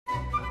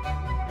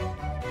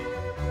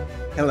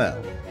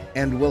Hello,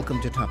 and welcome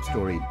to Top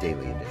Story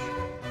Daily Edition.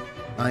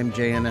 I'm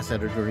JNS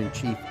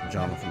Editor-in-Chief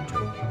Jonathan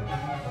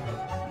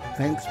Todt.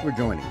 Thanks for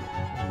joining me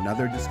for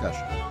another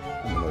discussion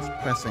on the most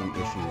pressing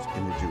issues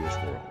in the Jewish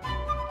world.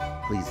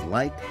 Please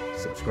like,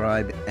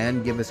 subscribe,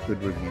 and give us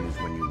good reviews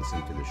when you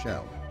listen to the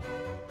show.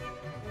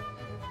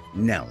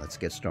 Now let's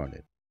get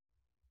started.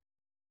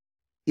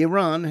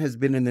 Iran has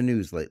been in the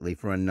news lately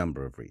for a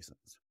number of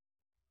reasons.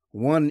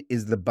 One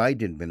is the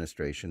Biden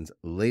administration's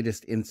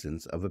latest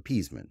instance of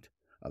appeasement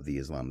of the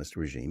Islamist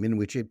regime, in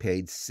which it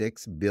paid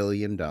 $6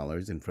 billion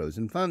in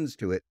frozen funds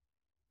to it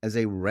as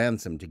a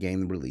ransom to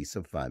gain the release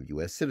of 5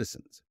 U.S.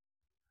 citizens.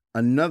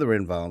 Another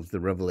involves the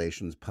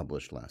revelations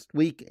published last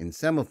week in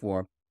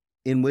Semaphore,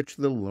 in which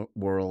the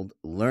world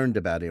learned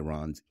about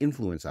Iran's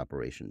influence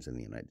operations in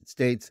the United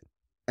States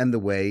and the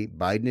way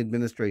Biden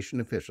administration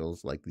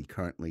officials, like the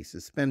currently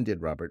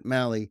suspended Robert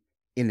Malley,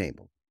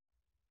 enabled.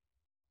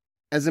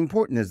 As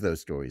important as those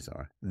stories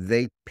are,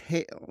 they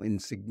pale in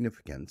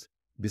significance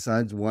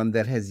besides one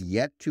that has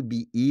yet to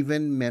be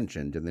even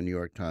mentioned in the New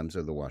York Times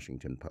or the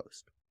Washington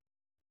Post.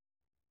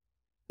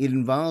 It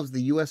involves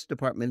the U.S.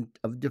 Department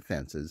of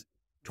Defense's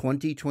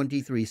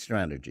 2023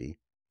 strategy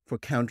for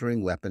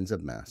countering weapons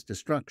of mass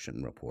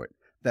destruction report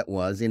that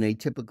was, in a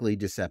typically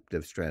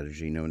deceptive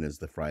strategy known as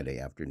the Friday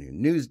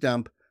afternoon news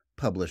dump,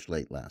 published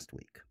late last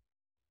week.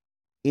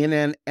 In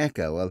an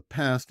echo of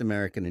past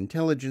American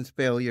intelligence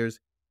failures,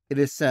 it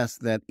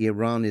assessed that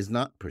Iran is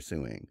not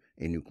pursuing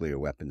a nuclear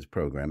weapons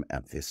program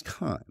at this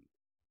time.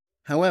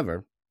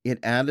 However, it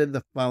added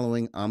the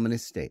following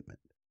ominous statement,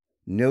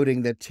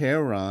 noting that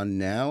Tehran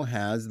now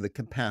has the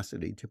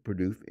capacity to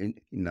produce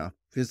enough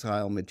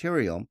fissile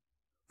material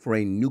for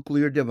a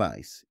nuclear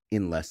device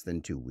in less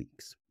than 2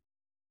 weeks.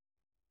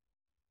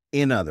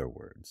 In other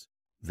words,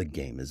 the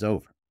game is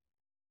over.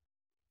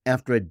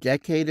 After a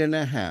decade and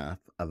a half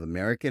of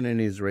American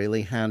and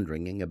Israeli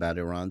hand-wringing about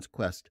Iran's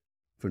quest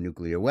for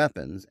nuclear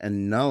weapons,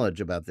 and knowledge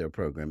about their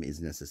program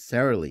is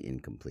necessarily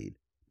incomplete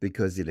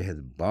because it has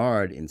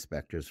barred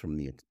inspectors from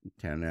the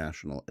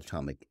International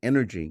Atomic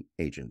Energy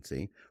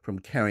Agency from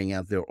carrying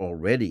out their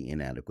already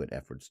inadequate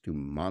efforts to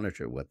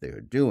monitor what they are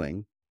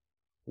doing,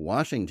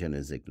 Washington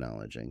is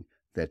acknowledging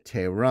that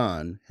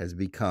Tehran has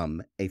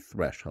become a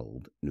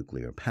threshold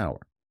nuclear power.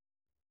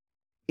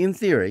 In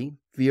theory,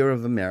 fear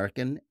of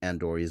American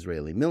and/or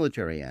Israeli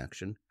military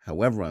action,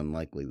 however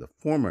unlikely the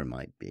former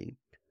might be,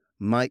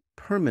 might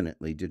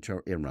permanently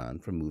deter Iran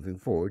from moving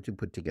forward to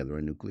put together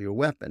a nuclear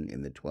weapon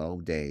in the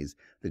 12 days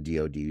the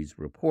DoD's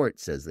report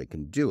says they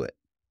can do it.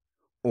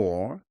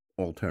 Or,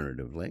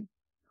 alternatively,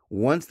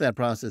 once that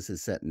process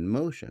is set in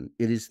motion,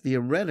 it is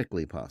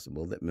theoretically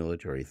possible that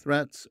military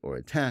threats or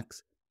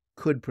attacks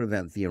could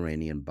prevent the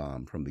Iranian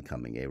bomb from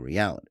becoming a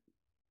reality.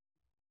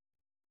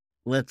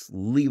 Let's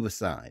leave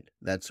aside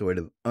that sort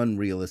of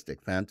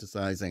unrealistic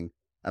fantasizing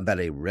about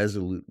a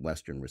resolute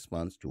Western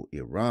response to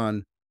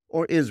Iran,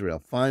 or Israel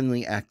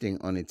finally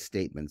acting on its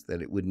statements that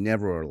it would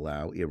never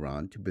allow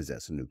Iran to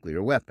possess a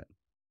nuclear weapon.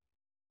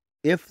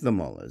 If the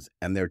mullahs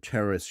and their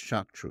terrorist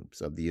shock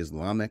troops of the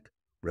Islamic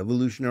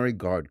Revolutionary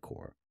Guard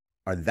Corps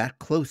are that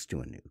close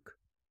to a nuke,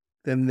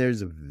 then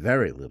there's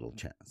very little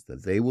chance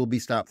that they will be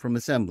stopped from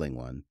assembling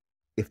one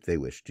if they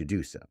wish to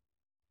do so.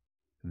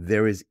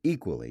 There is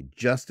equally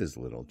just as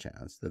little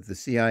chance that the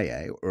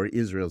CIA or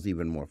Israel's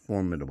even more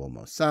formidable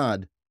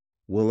Mossad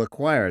will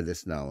acquire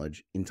this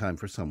knowledge in time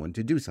for someone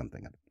to do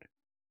something about it.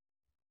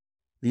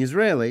 The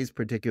Israelis,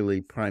 particularly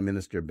Prime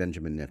Minister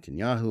Benjamin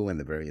Netanyahu and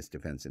the various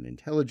defense and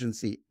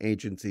intelligence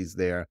agencies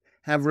there,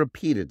 have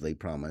repeatedly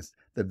promised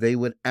that they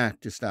would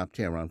act to stop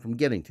Tehran from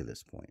getting to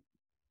this point.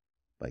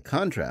 By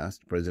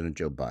contrast, President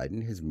Joe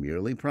Biden has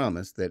merely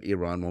promised that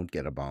Iran won't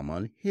get a bomb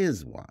on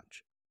his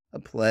watch, a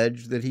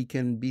pledge that he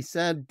can be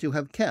said to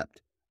have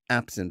kept,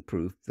 absent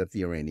proof that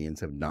the Iranians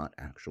have not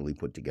actually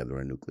put together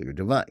a nuclear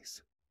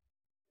device.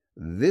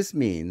 This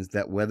means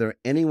that whether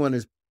anyone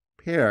is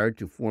prepared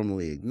to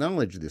formally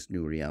acknowledge this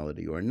new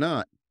reality or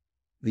not,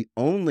 the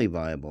only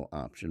viable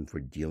option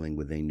for dealing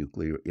with a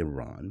nuclear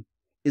Iran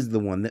is the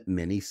one that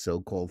many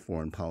so-called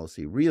foreign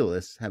policy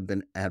realists have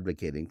been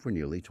advocating for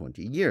nearly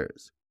 20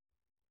 years: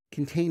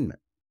 containment.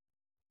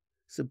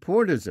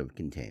 Supporters of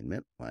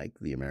containment, like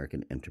the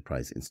American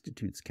Enterprise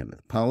Institute's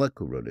Kenneth Pollack,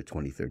 who wrote a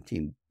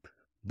 2013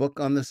 book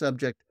on the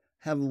subject,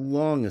 have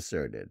long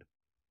asserted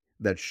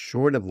that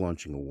short of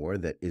launching a war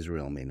that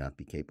Israel may not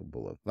be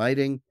capable of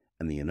fighting,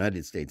 and the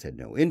United States had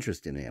no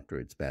interest in after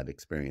its bad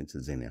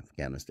experiences in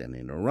Afghanistan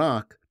and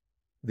Iraq,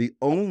 the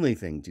only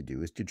thing to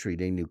do is to treat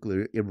a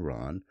nuclear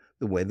Iran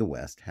the way the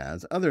West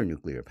has other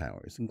nuclear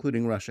powers,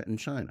 including Russia and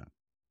China.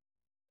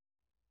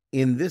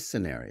 In this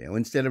scenario,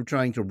 instead of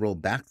trying to roll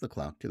back the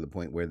clock to the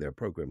point where their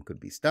program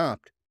could be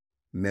stopped,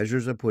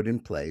 measures are put in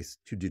place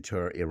to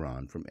deter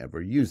Iran from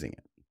ever using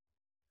it.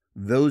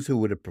 Those who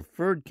would have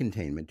preferred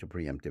containment to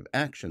preemptive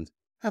actions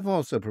have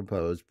also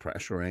proposed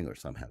pressuring or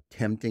somehow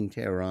tempting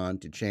Tehran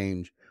to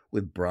change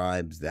with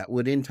bribes that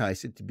would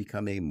entice it to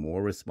become a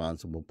more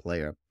responsible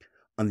player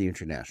on the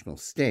international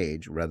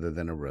stage rather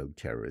than a rogue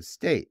terrorist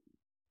state.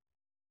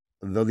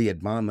 Though the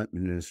Obama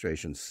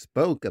administration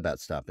spoke about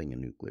stopping a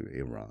nuclear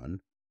Iran,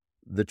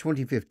 the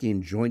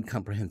 2015 Joint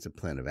Comprehensive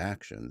Plan of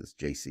Action, this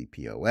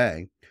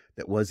JCPOA,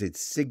 that was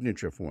its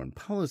signature foreign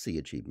policy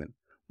achievement,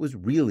 was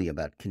really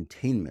about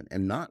containment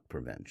and not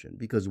prevention,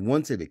 because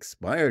once it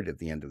expired at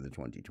the end of the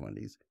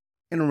 2020s,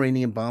 an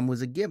Iranian bomb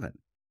was a given.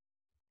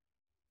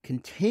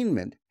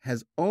 Containment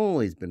has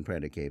always been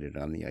predicated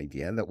on the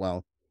idea that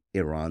while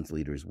Iran's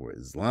leaders were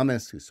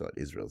Islamists who sought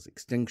Israel's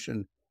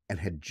extinction and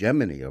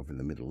hegemony over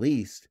the Middle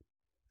East,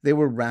 they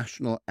were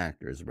rational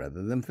actors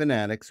rather than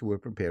fanatics who were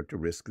prepared to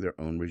risk their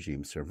own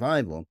regime's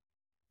survival,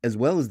 as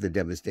well as the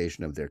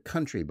devastation of their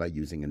country by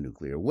using a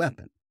nuclear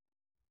weapon.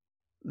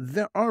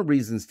 There are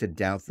reasons to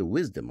doubt the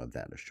wisdom of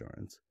that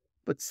assurance,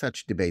 but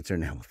such debates are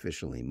now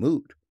officially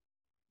moot.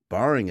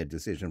 Barring a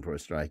decision for a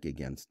strike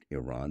against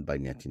Iran by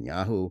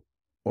Netanyahu,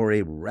 or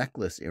a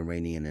reckless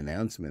Iranian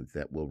announcement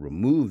that will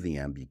remove the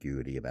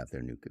ambiguity about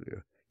their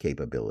nuclear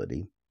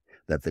capability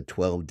that the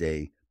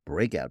 12-day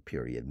breakout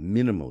period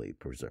minimally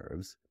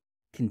preserves,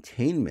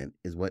 containment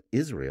is what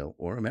Israel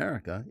or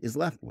America is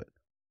left with.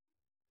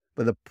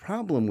 But the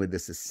problem with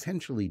this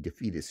essentially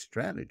defeatist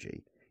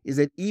strategy is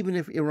that even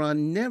if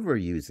Iran never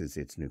uses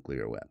its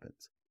nuclear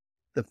weapons,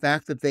 the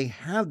fact that they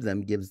have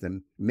them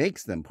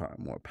makes them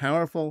more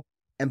powerful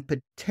and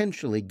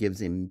potentially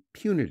gives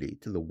impunity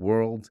to the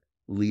world's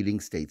leading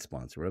state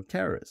sponsor of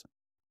terrorism.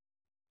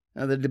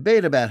 Now, the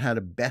debate about how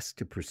best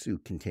to pursue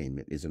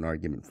containment is an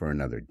argument for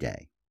another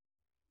day.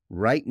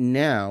 Right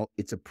now,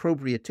 it's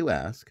appropriate to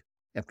ask,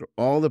 after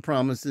all the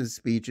promises,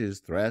 speeches,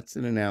 threats,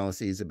 and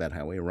analyses about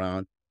how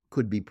Iran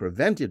could be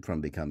prevented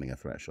from becoming a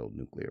threshold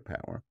nuclear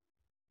power,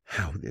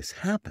 how this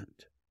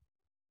happened.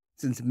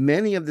 Since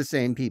many of the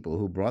same people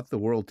who brought the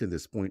world to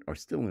this point are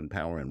still in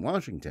power in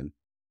Washington,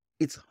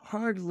 it's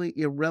hardly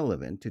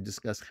irrelevant to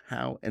discuss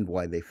how and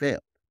why they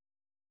failed.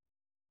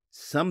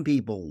 Some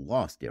people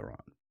lost Iran.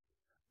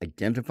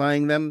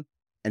 Identifying them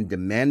and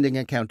demanding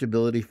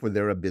accountability for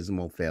their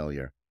abysmal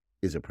failure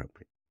is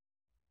appropriate.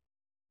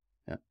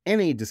 Now,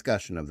 any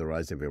discussion of the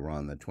rise of Iran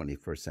in the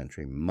 21st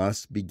century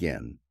must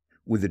begin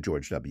with the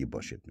George W.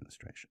 Bush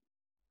administration.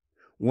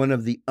 One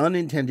of the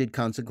unintended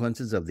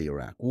consequences of the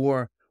Iraq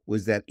War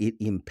was that it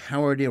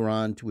empowered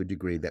Iran to a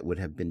degree that would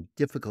have been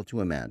difficult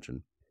to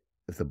imagine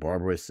if the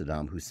barbarous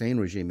Saddam Hussein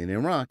regime in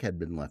Iraq had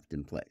been left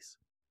in place.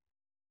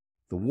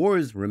 The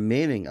war's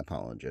remaining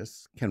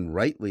apologists can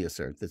rightly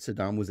assert that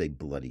Saddam was a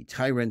bloody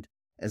tyrant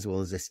as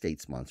well as a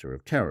state sponsor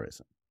of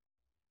terrorism.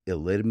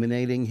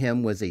 Eliminating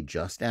him was a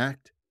just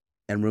act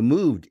and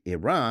removed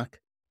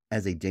Iraq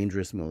as a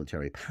dangerous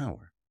military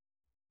power.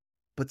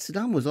 But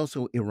Saddam was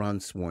also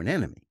Iran's sworn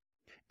enemy,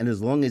 and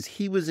as long as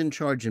he was in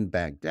charge in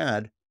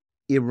Baghdad,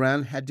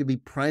 Iran had to be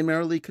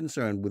primarily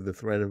concerned with the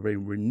threat of a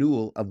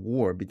renewal of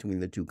war between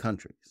the two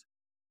countries.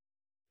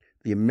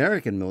 The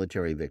American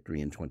military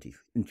victory in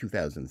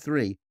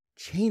 2003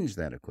 changed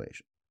that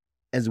equation,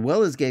 as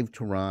well as gave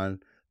Tehran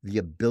the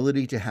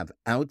ability to have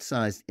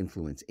outsized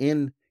influence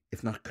in,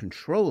 if not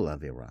control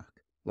of,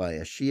 Iraq by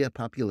a Shia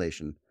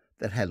population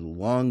that had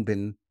long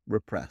been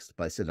repressed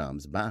by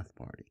Saddam's Ba'ath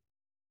Party.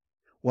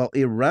 While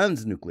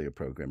Iran's nuclear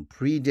program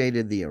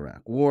predated the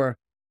Iraq War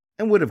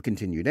and would have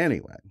continued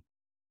anyway,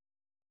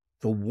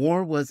 the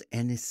war was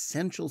an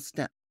essential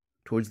step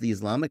towards the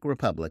Islamic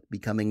Republic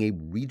becoming a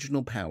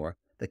regional power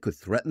that could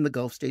threaten the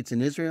Gulf states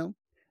and Israel,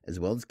 as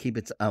well as keep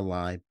its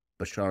ally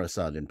Bashar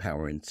Assad in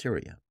power in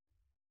Syria.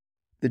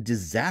 The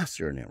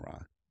disaster in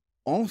Iraq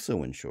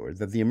also ensured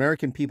that the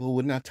American people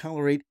would not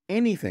tolerate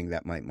anything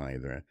that might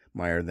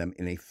mire them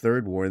in a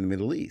third war in the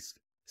Middle East,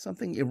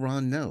 something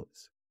Iran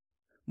knows.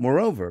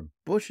 Moreover,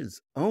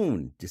 Bush's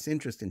own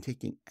disinterest in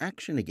taking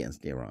action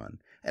against Iran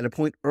at a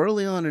point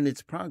early on in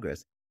its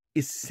progress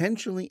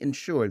essentially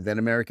ensured that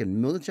American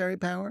military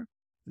power,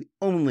 the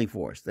only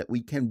force that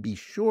we can be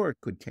sure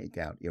could take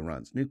out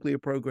Iran's nuclear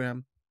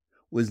program,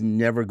 was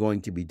never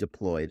going to be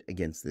deployed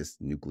against this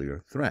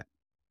nuclear threat.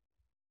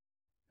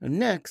 And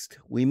next,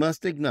 we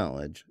must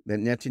acknowledge that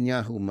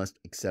Netanyahu must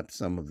accept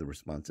some of the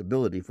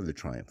responsibility for the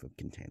triumph of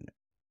containment.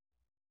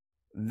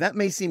 That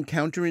may seem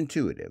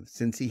counterintuitive,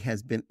 since he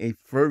has been a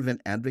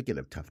fervent advocate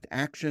of tough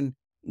action,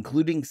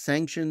 including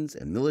sanctions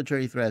and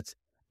military threats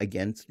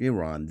against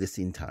Iran this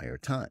entire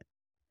time.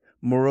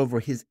 Moreover,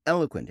 his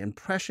eloquent and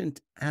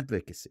prescient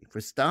advocacy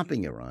for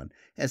stopping Iran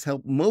has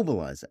helped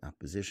mobilize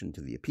opposition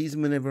to the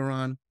appeasement of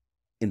Iran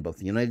in both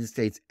the United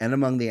States and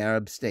among the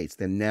Arab states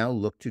that now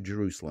look to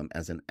Jerusalem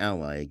as an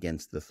ally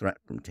against the threat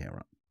from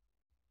Tehran.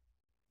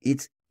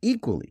 It's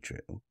equally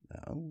true,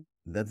 though,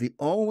 that the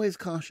always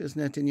cautious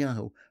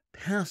Netanyahu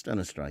passed on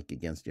a strike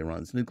against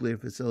Iran's nuclear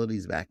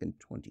facilities back in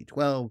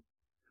 2012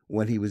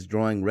 when he was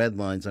drawing red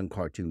lines on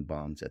cartoon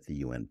bombs at the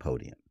UN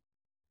podium.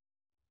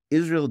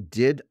 Israel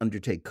did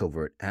undertake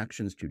covert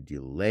actions to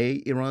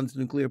delay Iran's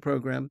nuclear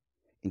program,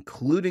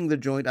 including the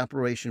joint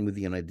operation with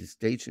the United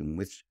States in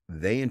which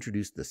they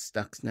introduced the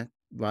Stuxnet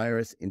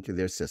virus into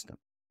their system.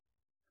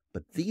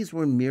 But these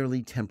were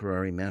merely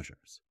temporary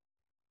measures.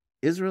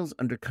 Israel's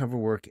undercover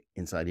work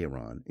inside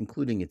Iran,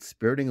 including its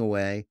spiriting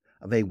away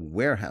of a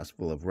warehouse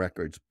full of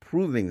records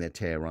proving that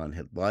Tehran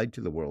had lied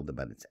to the world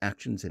about its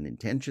actions and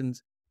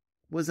intentions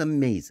was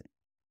amazing.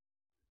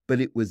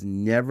 But it was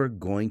never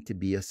going to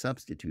be a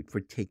substitute for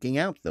taking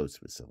out those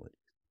facilities.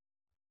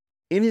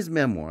 In his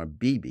memoir,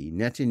 Bibi,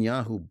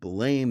 Netanyahu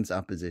blames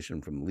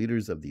opposition from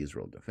leaders of the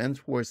Israel Defense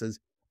Forces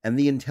and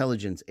the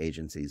intelligence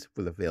agencies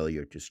for the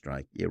failure to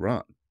strike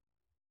Iran.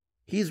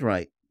 He's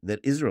right that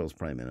Israel's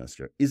prime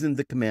minister isn't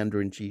the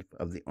commander-in-chief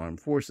of the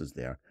armed forces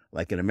there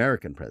like an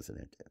American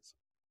president is.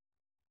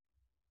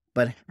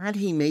 But had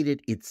he made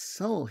it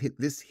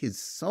his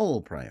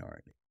sole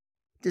priority,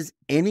 does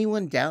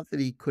anyone doubt that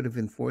he could have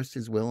enforced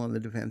his will on the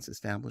defense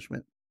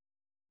establishment?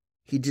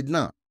 He did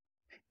not.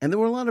 And there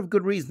were a lot of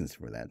good reasons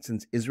for that,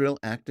 since Israel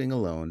acting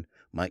alone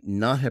might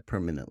not have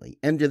permanently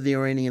ended the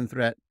Iranian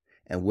threat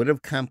and would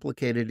have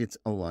complicated its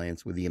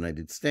alliance with the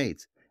United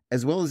States,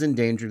 as well as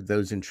endangered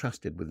those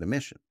entrusted with the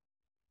mission.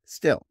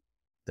 Still,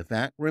 the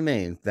fact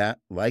remains that,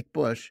 like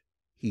Bush,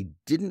 he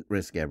didn't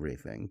risk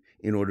everything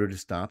in order to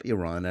stop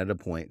Iran at a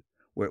point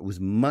where it was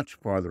much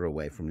farther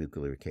away from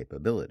nuclear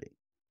capability.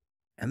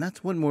 And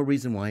that's one more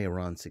reason why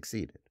Iran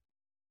succeeded.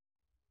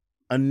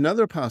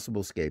 Another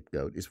possible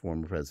scapegoat is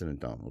former President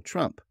Donald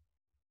Trump.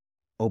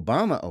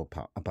 Obama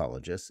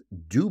apologists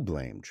do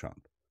blame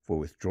Trump for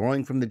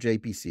withdrawing from the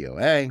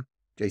JCPOA,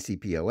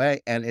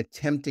 and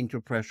attempting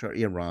to pressure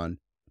Iran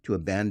to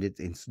abandon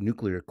its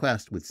nuclear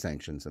quest with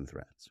sanctions and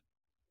threats.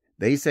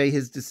 They say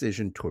his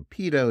decision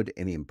torpedoed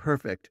an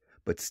imperfect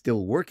but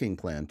still working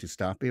plan to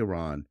stop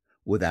Iran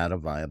without a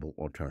viable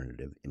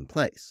alternative in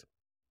place.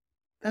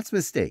 That's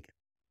mistaken,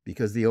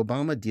 because the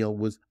Obama deal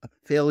was a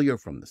failure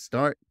from the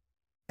start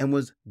and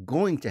was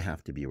going to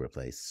have to be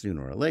replaced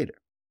sooner or later.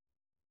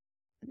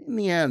 And in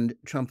the end,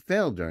 Trump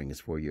failed during his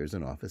 4 years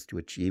in office to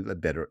achieve a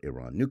better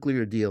Iran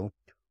nuclear deal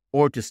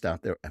or to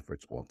stop their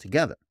efforts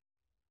altogether.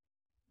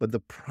 But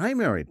the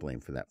primary blame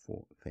for that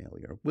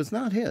failure was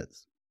not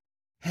his.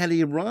 Had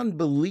Iran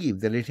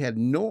believed that it had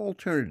no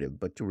alternative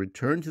but to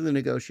return to the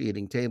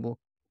negotiating table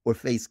or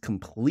face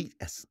complete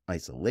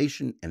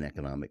isolation and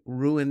economic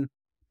ruin,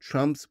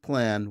 Trump's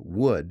plan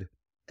would,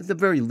 at the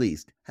very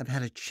least, have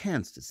had a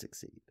chance to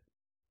succeed.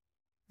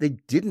 They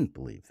didn't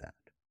believe that.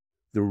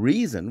 The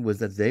reason was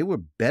that they were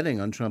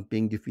betting on Trump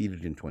being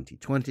defeated in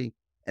 2020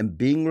 and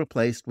being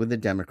replaced with a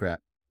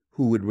Democrat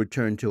who would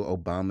return to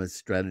Obama's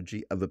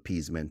strategy of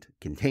appeasement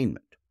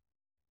containment.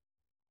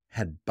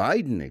 Had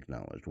Biden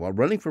acknowledged while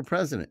running for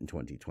president in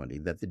 2020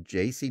 that the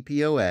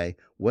JCPOA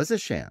was a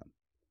sham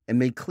and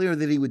made clear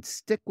that he would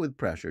stick with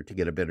pressure to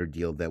get a better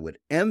deal that would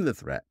end the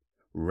threat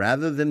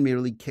rather than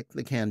merely kick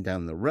the can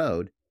down the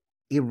road,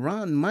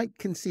 Iran might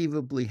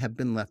conceivably have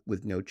been left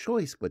with no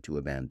choice but to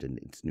abandon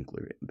its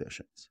nuclear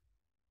ambitions.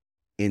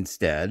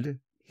 Instead,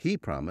 he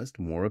promised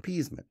more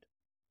appeasement.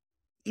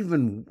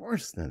 Even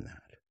worse than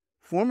that,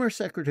 former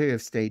Secretary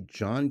of State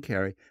John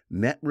Kerry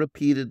met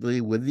repeatedly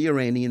with the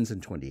Iranians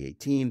in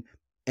 2018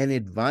 and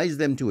advised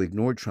them to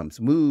ignore Trump's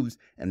moves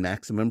and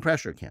maximum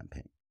pressure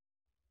campaign.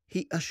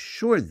 He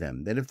assured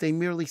them that if they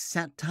merely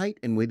sat tight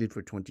and waited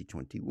for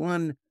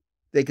 2021,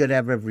 they could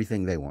have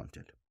everything they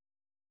wanted.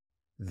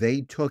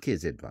 They took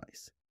his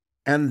advice,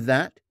 and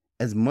that,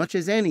 as much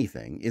as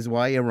anything, is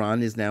why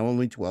Iran is now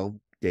only 12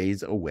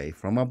 days away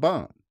from a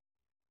bomb.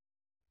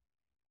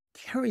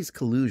 Kerry's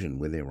collusion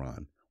with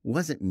Iran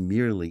wasn't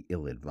merely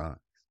ill-advised.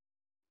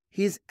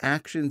 His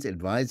actions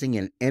advising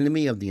an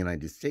enemy of the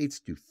United States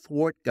to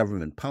thwart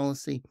government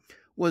policy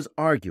was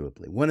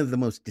arguably one of the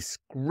most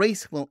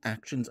disgraceful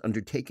actions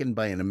undertaken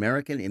by an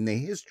American in the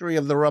history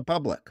of the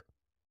Republic.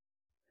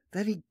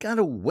 That he got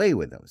away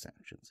with those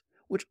actions,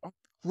 which are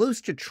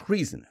close to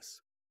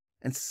treasonous,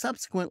 and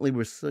subsequently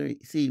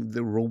received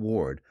the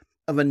reward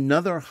of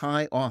another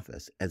high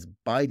office as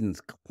Biden's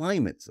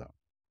climate czar,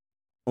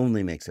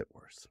 only makes it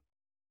worse.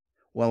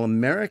 While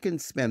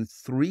Americans spent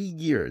 3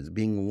 years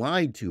being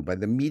lied to by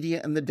the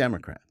media and the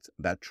Democrats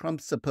about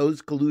Trump's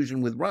supposed collusion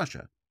with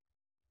Russia,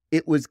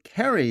 it was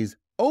Kerry's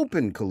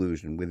open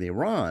collusion with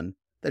Iran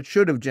that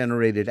should have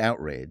generated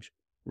outrage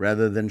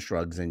rather than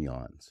shrugs and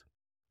yawns.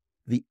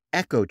 The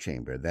echo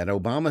chamber that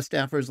Obama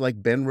staffers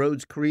like Ben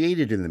Rhodes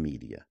created in the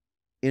media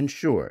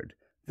ensured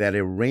that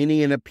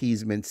Iranian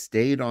appeasement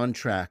stayed on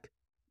track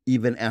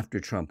even after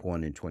Trump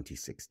won in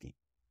 2016.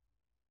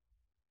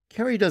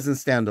 Kerry doesn't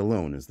stand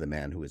alone as the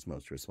man who is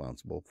most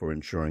responsible for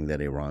ensuring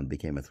that Iran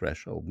became a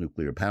threshold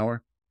nuclear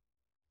power.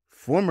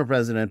 Former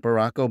President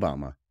Barack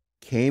Obama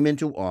came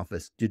into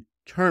office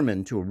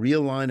determined to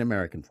realign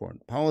American foreign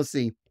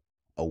policy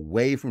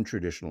away from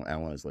traditional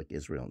allies like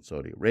Israel and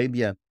Saudi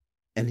Arabia,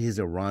 and his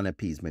Iran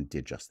appeasement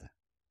did just that.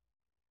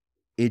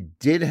 It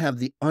did have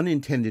the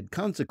unintended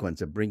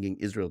consequence of bringing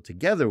Israel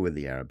together with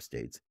the Arab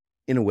states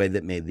in a way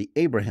that made the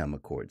Abraham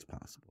Accords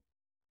possible.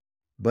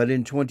 But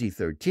in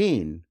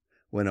 2013,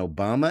 when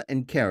Obama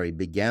and Kerry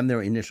began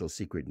their initial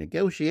secret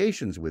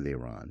negotiations with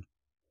Iran,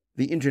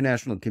 the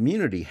international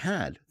community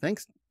had,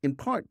 thanks in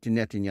part to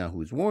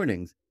Netanyahu's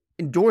warnings,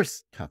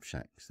 endorsed tough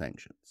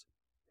sanctions.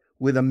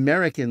 With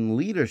American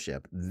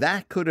leadership,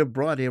 that could have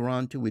brought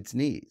Iran to its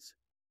knees.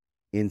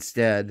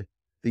 Instead,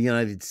 the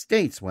United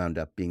States wound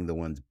up being the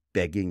ones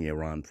begging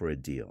Iran for a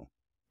deal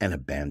and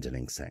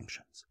abandoning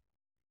sanctions.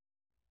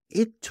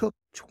 It took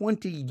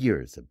 20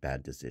 years of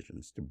bad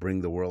decisions to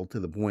bring the world to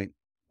the point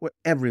where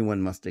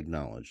everyone must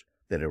acknowledge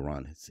that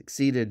Iran had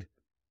succeeded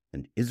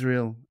and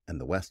Israel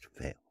and the West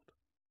failed.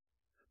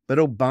 But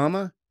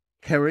Obama,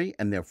 Kerry,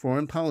 and their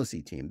foreign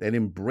policy team that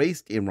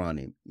embraced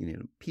Iranian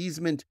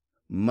appeasement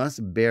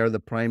must bear the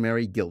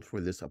primary guilt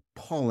for this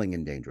appalling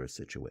and dangerous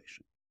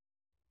situation.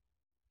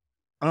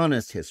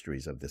 Honest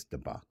histories of this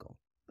debacle,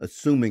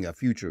 assuming a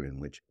future in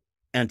which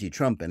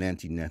anti-Trump and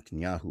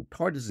anti-Netanyahu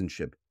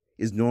partisanship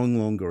is no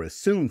longer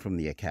assumed from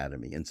the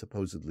Academy and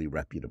supposedly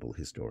reputable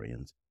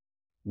historians,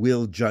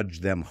 will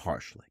judge them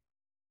harshly.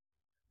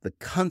 The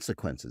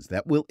consequences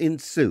that will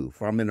ensue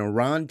from an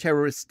Iran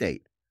terrorist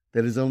state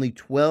that is only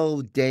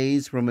 12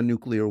 days from a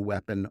nuclear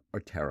weapon are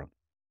terrible,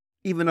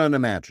 even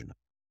unimaginable.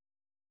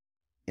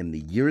 In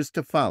the years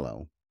to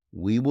follow,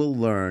 we will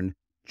learn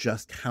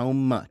just how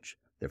much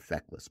their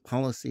feckless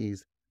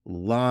policies,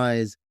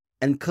 lies,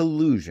 and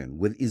collusion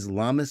with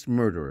Islamist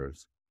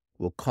murderers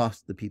will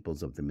cost the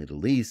peoples of the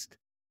Middle East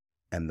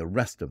and the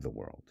rest of the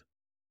world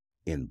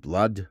in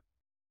blood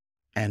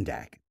and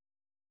agony.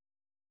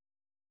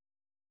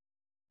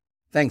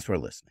 Thanks for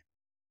listening.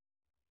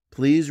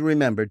 Please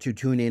remember to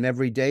tune in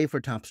every day for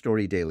Top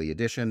Story Daily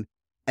Edition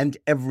and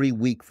every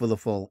week for the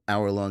full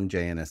hour-long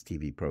JNS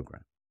TV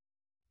program.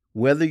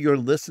 Whether you're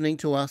listening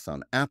to us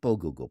on Apple,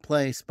 Google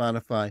Play,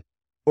 Spotify,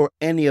 or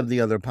any of the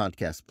other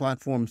podcast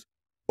platforms,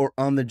 or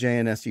on the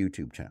JNS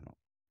YouTube channel,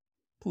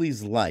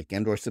 please like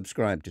and or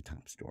subscribe to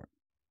Top Story.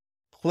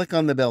 Click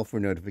on the bell for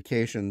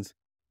notifications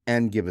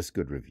and give us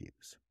good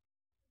reviews.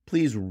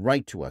 Please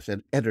write to us at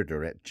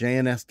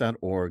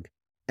editor@jns.org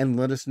and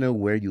let us know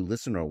where you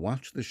listen or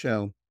watch the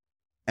show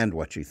and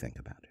what you think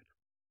about it.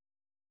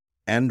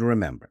 And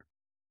remember,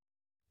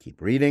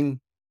 keep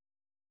reading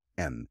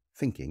and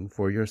thinking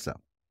for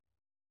yourself.